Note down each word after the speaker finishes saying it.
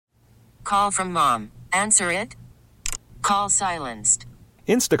call from mom. Answer it. Call silenced.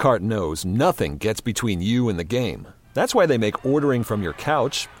 Instacart knows nothing gets between you and the game. That's why they make ordering from your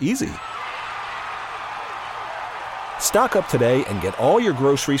couch easy. Stock up today and get all your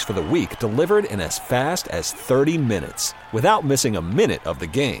groceries for the week delivered in as fast as 30 minutes without missing a minute of the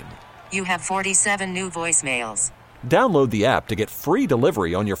game. You have 47 new voicemails. Download the app to get free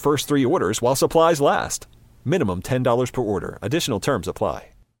delivery on your first 3 orders while supplies last. Minimum $10 per order. Additional terms apply.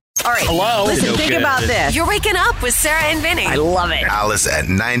 All right. Hello. Listen, think about this. You're waking up with Sarah and Vinny. I love it. Alice at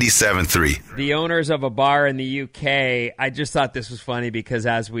 97.3. The owners of a bar in the UK, I just thought this was funny because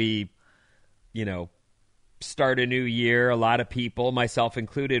as we, start a new year, a lot of people, myself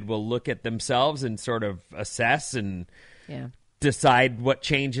included, will look at themselves and sort of assess and decide what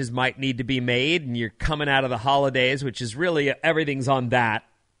changes might need to be made. And you're coming out of the holidays, which is really everything's on that,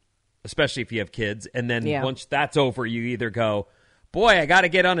 especially if you have kids. And then once that's over, you either go, boy, I got to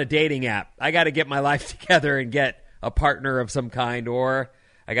get on a dating app. I got to get my life together and get a partner of some kind, or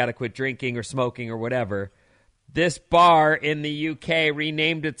I got to quit drinking or smoking or whatever. This bar in the UK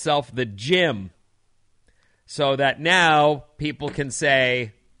renamed itself The Gym so that now people can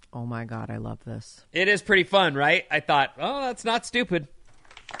say, oh, my God, I love this. It is pretty fun, right? I thought, oh, that's not stupid.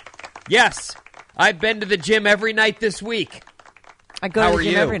 Yes, I've been to the gym every night this week. I go to the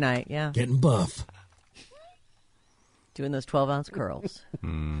gym every night, Getting buff. Doing those 12-ounce curls.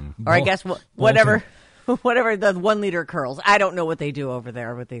 Or I guess whatever the 1-liter curls. I don't know what they do over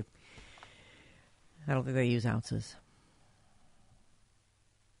there, but I don't think they use ounces.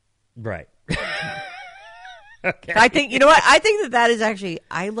 Right. Okay. I think, you know what? I think that is actually,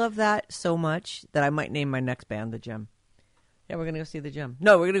 I love that so much that I might name my next band The Gym. Yeah, we're going to go see The Gym.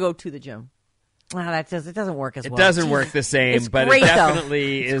 No, we're going to go to The Gym. It doesn't work as well. It doesn't work the same, it's but great, it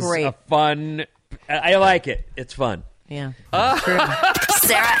definitely is great. a fun, I like it. It's fun. Yeah.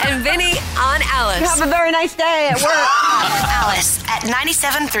 Sarah and Vinny on Alice. Have a very nice day at work. Alice at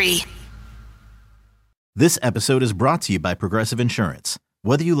 97.3. This episode is brought to you by Progressive Insurance.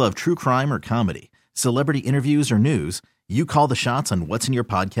 Whether you love true crime or comedy, celebrity interviews or news, you call the shots on what's in your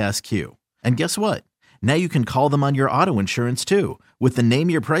podcast queue. And guess what? Now you can call them on your auto insurance too with the Name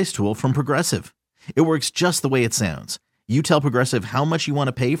Your Price tool from Progressive. It works just the way it sounds. You tell Progressive how much you want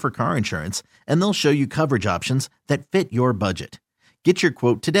to pay for car insurance, and they'll show you coverage options that fit your budget. Get your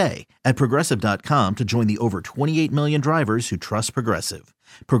quote today at Progressive.com to join the over 28 million drivers who trust Progressive.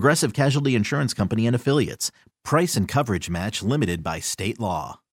 Progressive Casualty Insurance Company and Affiliates. Price and coverage match limited by state law.